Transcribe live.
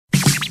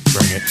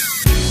Bring it.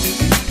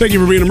 Thank you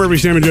for being a Murphy,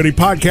 Sam, and Jody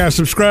podcast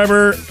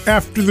subscriber.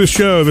 After the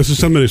show, this is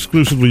something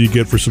exclusively you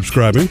get for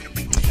subscribing.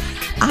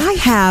 I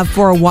have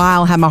for a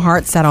while had my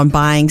heart set on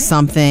buying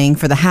something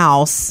for the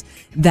house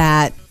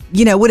that,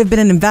 you know, would have been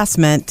an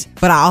investment,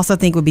 but I also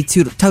think would be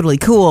totally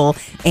cool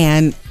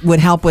and would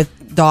help with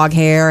dog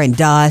hair and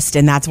dust.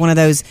 And that's one of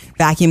those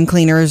vacuum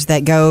cleaners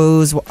that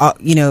goes,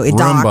 it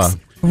docks.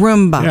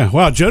 Roomba. Yeah,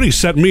 wow, Jody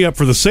set me up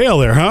for the sale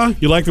there, huh?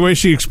 You like the way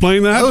she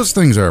explained that? Those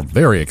things are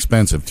very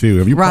expensive, too.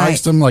 Have you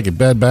priced them like at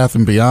Bed Bath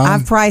 & Beyond?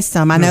 I've priced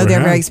them. I know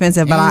they're very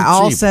expensive, but I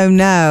also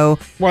know...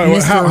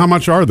 How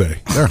much are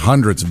they? They're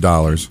hundreds of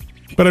dollars.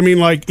 But I mean,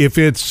 like, if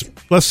it's,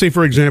 let's say,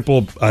 for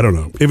example, I don't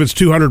know, if it's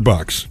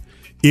 $200,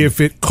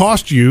 if it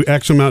cost you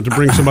X amount to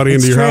bring somebody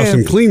into your house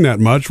and clean that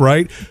much,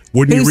 right?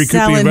 Wouldn't you recoup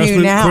the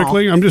investment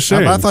quickly? I'm just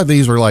saying. I thought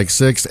these were like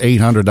 $600 to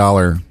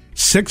 $800.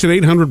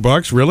 $600 and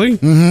 $800, really?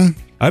 Mm-hmm.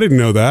 I didn't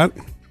know that.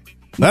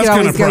 That's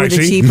kind of pricey. Go with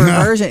the cheaper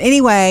version.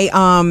 Anyway,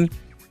 do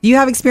you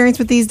have experience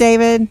with these,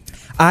 David?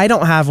 I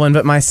don't have one,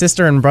 but my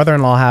sister and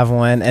brother-in-law have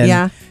one. And,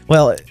 yeah.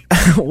 Well,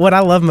 what I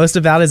love most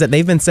about it is that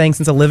they've been saying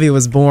since Olivia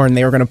was born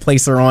they were going to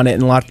place her on it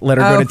and let her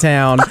go to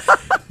town.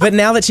 But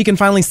now that she can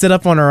finally sit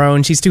up on her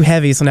own, she's too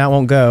heavy, so now it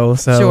won't go.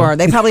 So. Sure.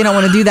 They probably don't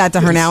want to do that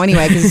to her now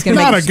anyway because it's going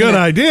to make not a good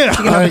idea.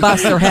 She's going to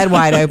bust her head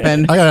wide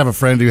open. I have a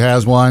friend who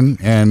has one,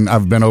 and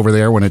I've been over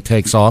there when it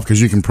takes off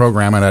because you can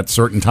program it at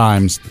certain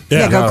times.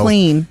 Yeah, go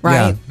clean,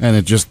 right? Yeah, and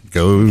it just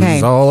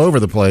goes all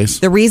over the place.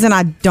 The reason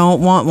I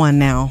don't want one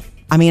now,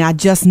 I mean, I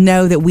just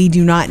know that we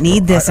do not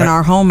need this in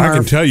our home. I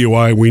can tell you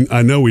why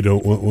I know we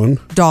don't want one.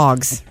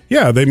 Dogs.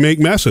 Yeah, they make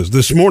messes.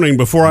 This morning,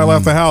 before I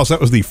left the house, that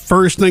was the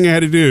first thing I had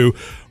to do,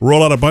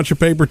 roll out a bunch of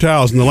paper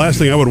towels. And the last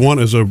thing I would want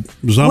is a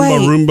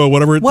Roomba,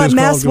 whatever it is called. What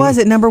mess was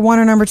it, number 1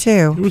 or number 2?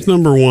 It was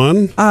number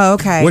 1. Oh,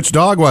 okay. Which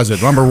dog was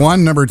it? Number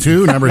 1, number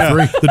 2, number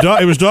 3?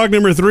 It was dog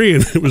number 3,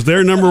 and it was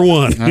their number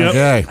 1. Okay.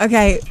 Yep.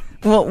 Okay.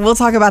 Well, we'll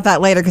talk about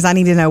that later because I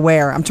need to know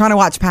where. I'm trying to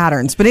watch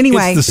patterns. But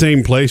anyway. It's the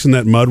same place in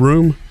that mud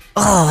room.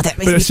 Oh, that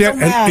makes me so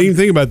mad. I didn't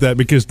think about that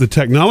because the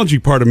technology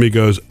part of me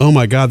goes, oh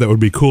my God, that would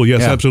be cool.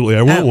 Yes, absolutely.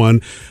 I want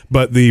one.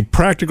 But the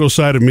practical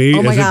side of me,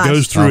 as it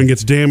goes through and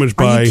gets damaged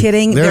by... Are you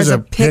kidding? There's a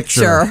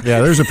picture.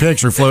 Yeah, there's a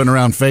picture floating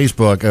around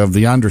Facebook of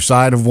the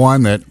underside of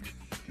one that...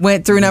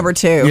 went through number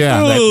 2.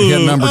 Yeah, that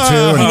hit number 2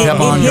 and kept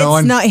on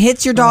going. It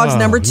hits your dog's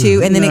number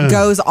 2, and then it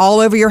goes all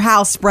over your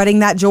house, spreading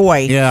that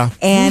joy. Yeah.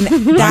 And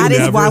that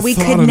is why we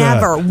could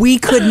never.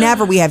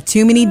 We have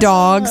too many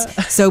dogs.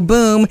 So,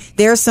 boom,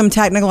 there's some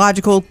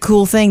technological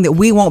cool thing that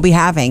we won't be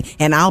having,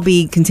 and I'll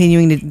be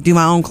continuing to do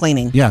my own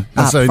cleaning. Yeah.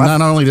 So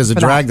not only does it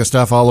drag the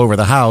stuff all over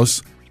the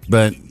house,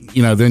 but...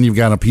 then you've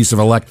got a piece of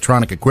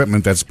electronic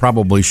equipment that's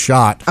probably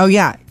shot. Oh,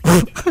 yeah.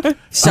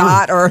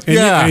 Shot or...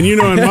 And in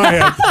my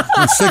head...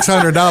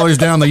 $600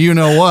 down the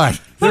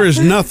you-know-what. There is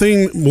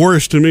nothing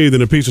worse to me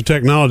than a piece of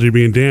technology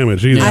being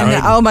damaged either.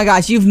 Right? Oh, my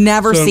gosh. You've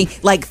never seen...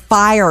 Like,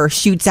 fire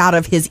shoots out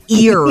of his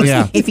ears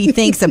if he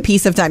thinks a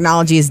piece of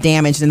technology is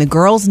damaged. And the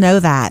girls know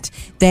that.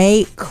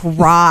 They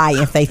cry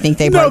if they think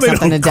they broke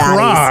something to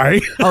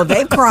daddy's. Oh,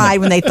 they've cried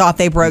when they thought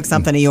they broke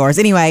something of yours.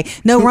 Anyway,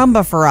 no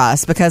Roomba for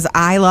us because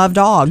I love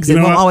dogs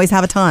and we'll always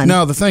have a ton.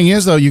 No, the thing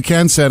is, though, you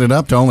can set it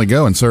up to only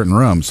go in certain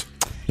rooms.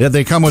 Yeah,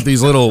 they come with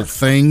these little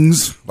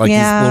things, like these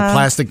little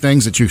plastic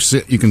things that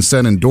you can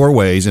set in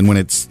doorways, and when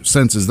it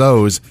senses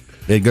those,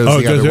 it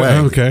goes the other way.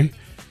 Okay.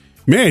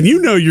 Man,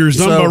 you know your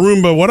Zumba,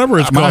 Roomba, whatever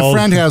it's called. My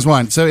friend has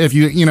one. So if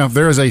if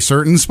there is a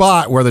certain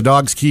spot where the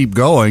dogs keep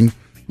going,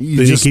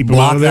 you just keep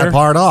block that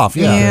part off.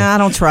 Yeah, I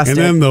don't trust it.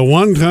 And then the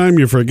one time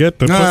you forget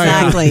to put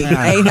exactly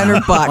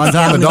 $800. One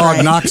time the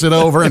dog knocks it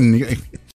over and